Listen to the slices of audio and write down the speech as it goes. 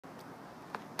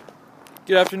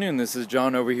Good afternoon, this is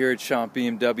John over here at Schomp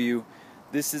BMW.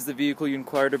 This is the vehicle you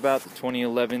inquired about, the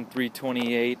 2011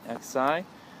 328 Xi.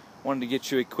 Wanted to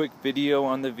get you a quick video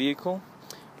on the vehicle.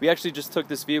 We actually just took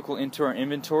this vehicle into our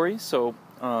inventory, so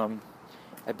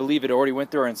I believe it already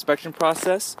went through our inspection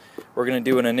process. We're going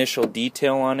to do an initial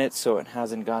detail on it, so it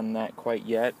hasn't gotten that quite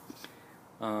yet.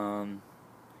 But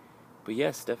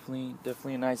yes, definitely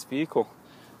a nice vehicle.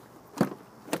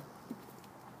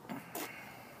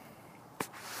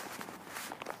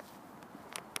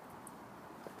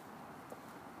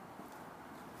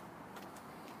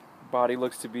 Body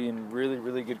looks to be in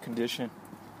really good condition.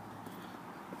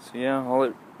 So yeah, all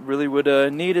it really would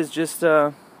need is just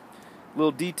a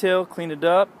little detail, clean it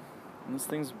up, and this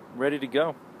thing's ready to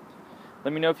go.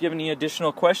 Let me know if you have any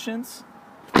additional questions,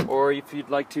 or if you'd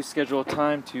like to schedule a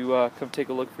time to come take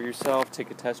a look for yourself, take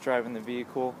a test drive in the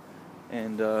vehicle,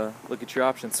 and look at your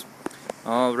options.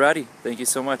 Alrighty, thank you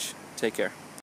so much. Take care.